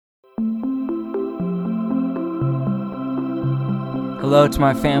Hello to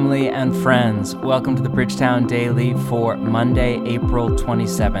my family and friends. Welcome to the Bridgetown Daily for Monday, April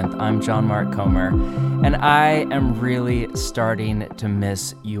 27th. I'm John Mark Comer, and I am really starting to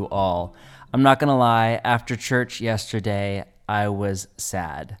miss you all. I'm not going to lie, after church yesterday, I was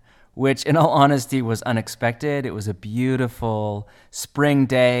sad, which in all honesty was unexpected. It was a beautiful spring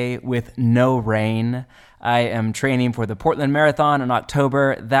day with no rain. I am training for the Portland Marathon in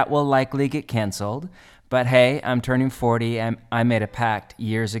October. That will likely get canceled. But hey, I'm turning 40, and I made a pact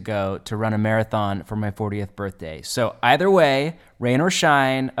years ago to run a marathon for my 40th birthday. So either way, rain or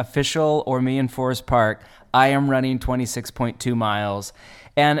shine, official or me in Forest Park, I am running 26.2 miles.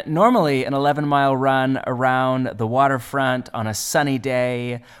 And normally an 11-mile run around the waterfront on a sunny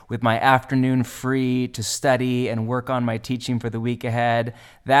day with my afternoon free to study and work on my teaching for the week ahead,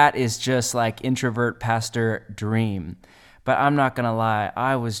 that is just like introvert pastor dream. But I'm not going to lie,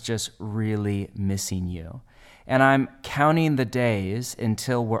 I was just really missing you. And I'm counting the days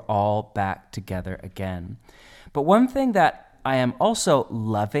until we're all back together again. But one thing that I am also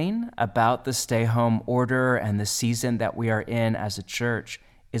loving about the stay-home order and the season that we are in as a church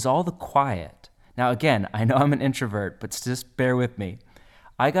is all the quiet. Now again, I know I'm an introvert, but just bear with me.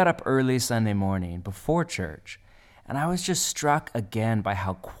 I got up early Sunday morning before church, and I was just struck again by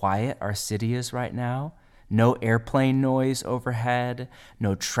how quiet our city is right now. No airplane noise overhead,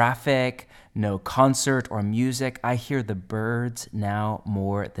 no traffic, no concert or music. I hear the birds now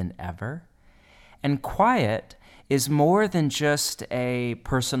more than ever. And quiet is more than just a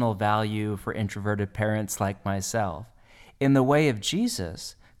personal value for introverted parents like myself. In the way of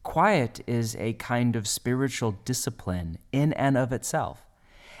Jesus, quiet is a kind of spiritual discipline in and of itself.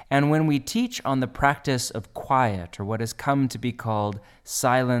 And when we teach on the practice of quiet, or what has come to be called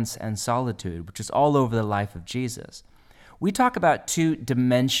silence and solitude, which is all over the life of Jesus, we talk about two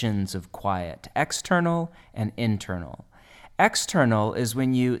dimensions of quiet, external and internal. External is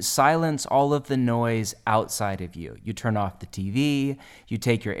when you silence all of the noise outside of you. You turn off the TV, you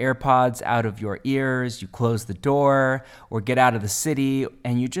take your AirPods out of your ears, you close the door, or get out of the city,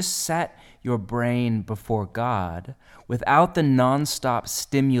 and you just set your brain before God without the nonstop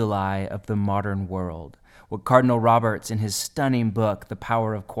stimuli of the modern world. What Cardinal Roberts in his stunning book, The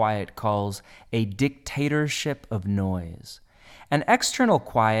Power of Quiet, calls a dictatorship of noise. And external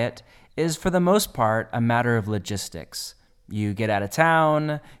quiet is, for the most part, a matter of logistics. You get out of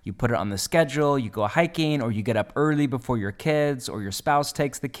town, you put it on the schedule, you go hiking, or you get up early before your kids, or your spouse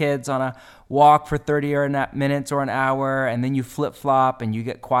takes the kids on a walk for 30 minutes or an hour, and then you flip-flop and you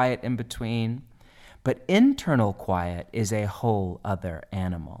get quiet in between. But internal quiet is a whole other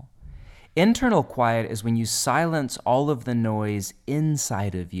animal. Internal quiet is when you silence all of the noise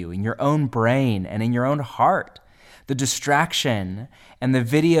inside of you, in your own brain and in your own heart. The distraction and the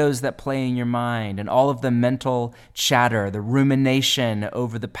videos that play in your mind and all of the mental chatter, the rumination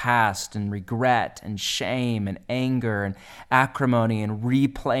over the past and regret and shame and anger and acrimony and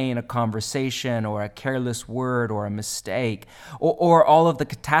replaying a conversation or a careless word or a mistake, or all of the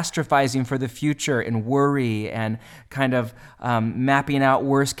catastrophizing for the future and worry and kind of mapping out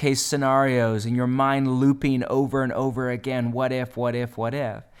worst case scenarios and your mind looping over and over again, what if, what if, what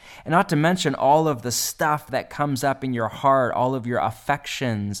if? And not to mention all of the stuff that comes up in your heart, all of your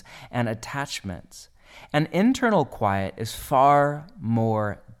affections and attachments. And internal quiet is far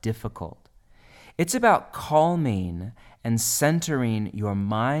more difficult. It's about calming and centering your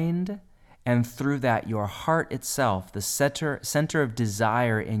mind, and through that your heart itself, the center of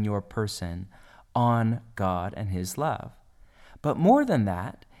desire in your person, on God and His love. But more than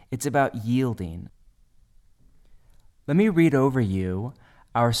that, it's about yielding. Let me read over you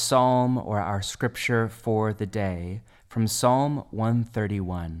our psalm or our scripture for the day from Psalm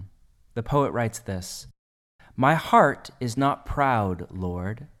 131. The poet writes this: "My heart is not proud,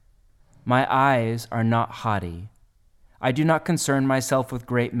 Lord. My eyes are not haughty. I do not concern myself with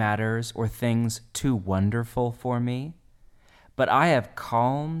great matters or things too wonderful for me, but I have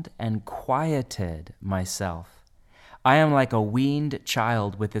calmed and quieted myself. I am like a weaned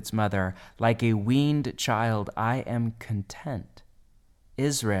child with its mother. Like a weaned child, I am content.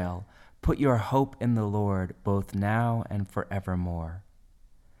 Israel, put your hope in the Lord, both now and forevermore."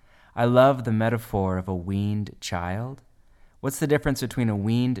 I love the metaphor of a weaned child. What's the difference between a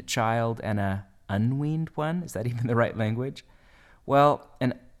weaned child and an unweaned one? Is that even the right language? Well,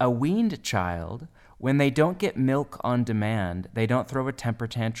 a weaned child, when they don't get milk on demand, they don't throw a temper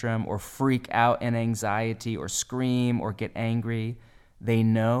tantrum or freak out in anxiety or scream or get angry. They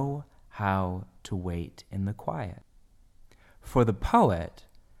know how to wait in the quiet. For the poet,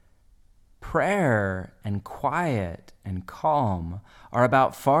 Prayer and quiet and calm are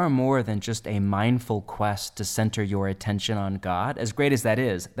about far more than just a mindful quest to center your attention on God. As great as that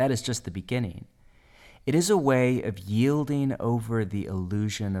is just the beginning. It is a way of yielding over the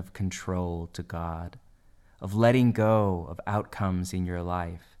illusion of control to God, of letting go of outcomes in your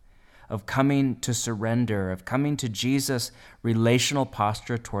life, of coming to surrender, of coming to Jesus' relational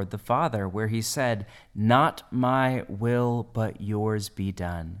posture toward the Father, where he said, "Not my will, but yours be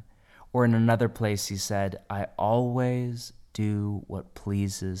done." Or in another place, he said, "I always do what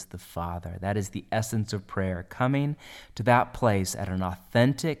pleases the Father." That is the essence of prayer, coming to that place at an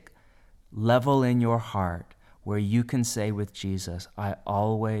authentic level in your heart where you can say with Jesus, "I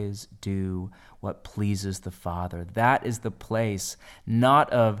always do what pleases the Father." That is the place not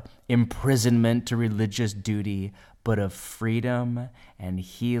of imprisonment to religious duty, but of freedom and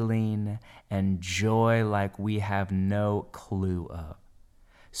healing and joy like we have no clue of.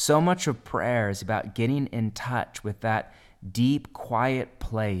 So much of prayer is about getting in touch with that deep, quiet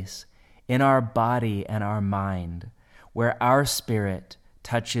place in our body and our mind where our spirit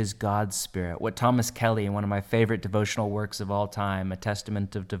touches God's spirit. What Thomas Kelly, in one of my favorite devotional works of all time, A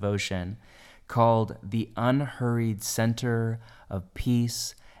Testament of Devotion, called the unhurried center of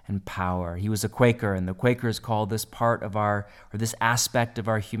peace and power. He was a Quaker, and the Quakers call this part of this aspect of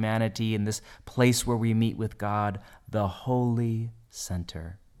our humanity and this place where we meet with God, the holy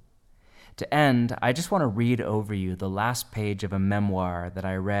center. To end, I just want to read over you the last page of a memoir that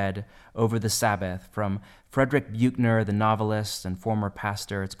I read over the Sabbath from Frederick Buechner, the novelist and former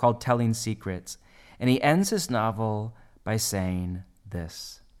pastor. It's called Telling Secrets, and he ends his novel by saying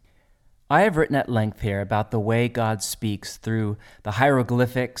this: "I have written at length here about the way God speaks through the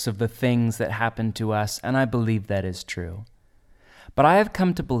hieroglyphics of the things that happen to us, and I believe that is true. But I have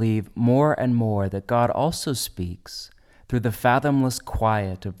come to believe more and more that God also speaks through the fathomless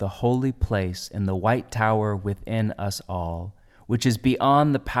quiet of the holy place in the white tower within us all, which is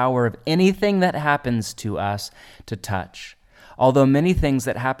beyond the power of anything that happens to us to touch, although many things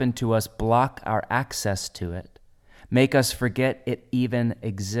that happen to us block our access to it, make us forget it even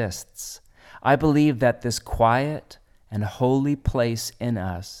exists. I believe that this quiet and holy place in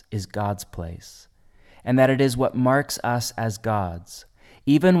us is God's place, and that it is what marks us as God's.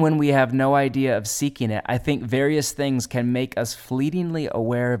 Even when we have no idea of seeking it, I think various things can make us fleetingly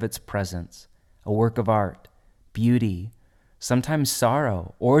aware of its presence: a work of art, beauty, sometimes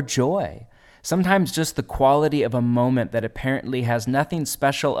sorrow or joy, sometimes just the quality of a moment that apparently has nothing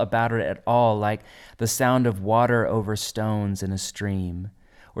special about it at all, like the sound of water over stones in a stream,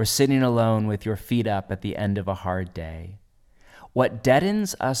 or sitting alone with your feet up at the end of a hard day. What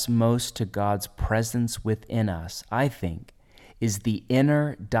deadens us most to God's presence within us, I think, is the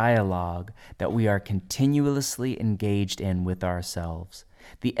inner dialogue that we are continuously engaged in with ourselves,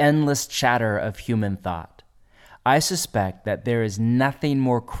 the endless chatter of human thought. I suspect that there is nothing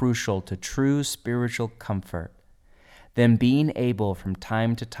more crucial to true spiritual comfort than being able from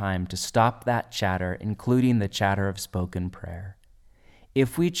time to time to stop that chatter, including the chatter of spoken prayer.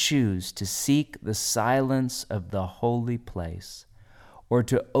 If we choose to seek the silence of the holy place, or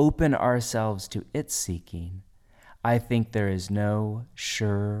to open ourselves to its seeking, I think there is no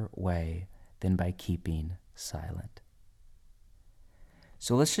surer way than by keeping silent.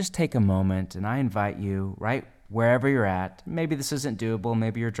 So let's just take a moment, and I invite you, right wherever you're at, maybe this isn't doable,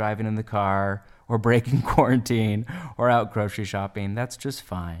 maybe you're driving in the car, or breaking quarantine, or out grocery shopping, that's just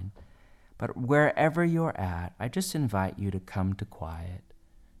fine. But wherever you're at, I just invite you to come to quiet.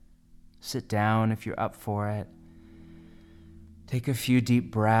 Sit down if you're up for it. Take a few deep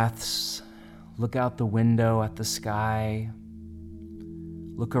breaths. Look out the window at the sky.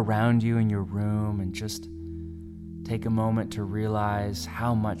 Look around you in your room and just take a moment to realize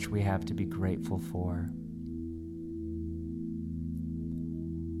how much we have to be grateful for.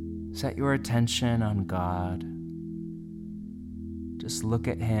 Set your attention on God. Just look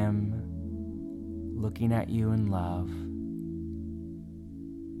at Him, looking at you in love.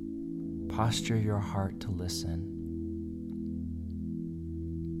 Posture your heart to listen.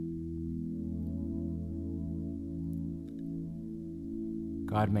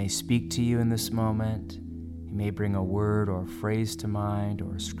 God may speak to you in this moment. He may bring a word or a phrase to mind,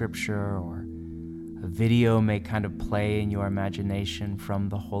 or a scripture, or a video may kind of play in your imagination from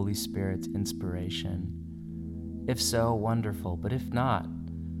the Holy Spirit's inspiration. If so, wonderful. But if not,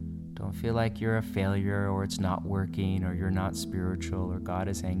 don't feel like you're a failure, or it's not working, or you're not spiritual, or God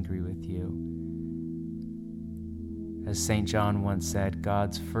is angry with you. As St. John once said,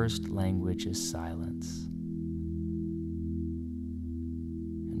 God's first language is silence.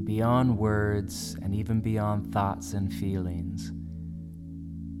 Beyond words and even beyond thoughts and feelings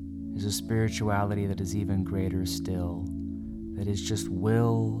There's a spirituality that is even greater still, that is just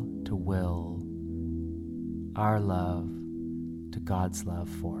will to will our love to God's love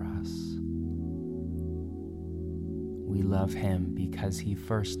for us. We love him because he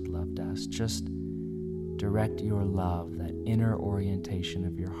first loved us. Just direct your love, that inner orientation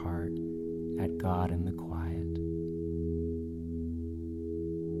of your heart, at God in the quiet.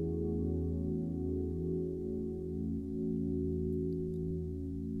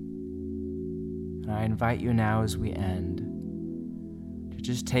 And I invite you now as we end to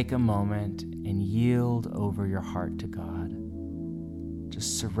just take a moment and yield over your heart to God.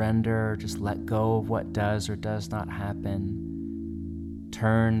 Just surrender, just let go of what does or does not happen.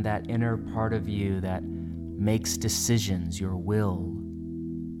 Turn that inner part of you that makes decisions, your will,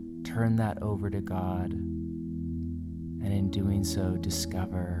 turn that over to God. And in doing so,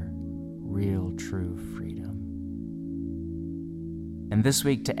 discover real, true freedom. And this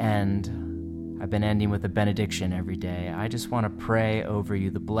week to end, I've been ending with a benediction every day. I just want to pray over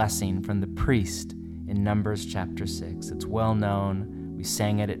you the blessing from the priest in Numbers chapter 6. It's well known. We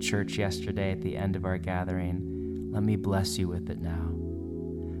sang it at church yesterday at the end of our gathering. Let me bless you with it now.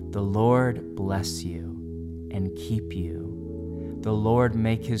 The Lord bless you and keep you. The Lord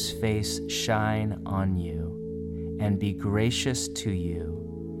make his face shine on you and be gracious to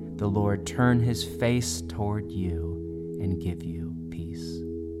you. The Lord turn his face toward you and give you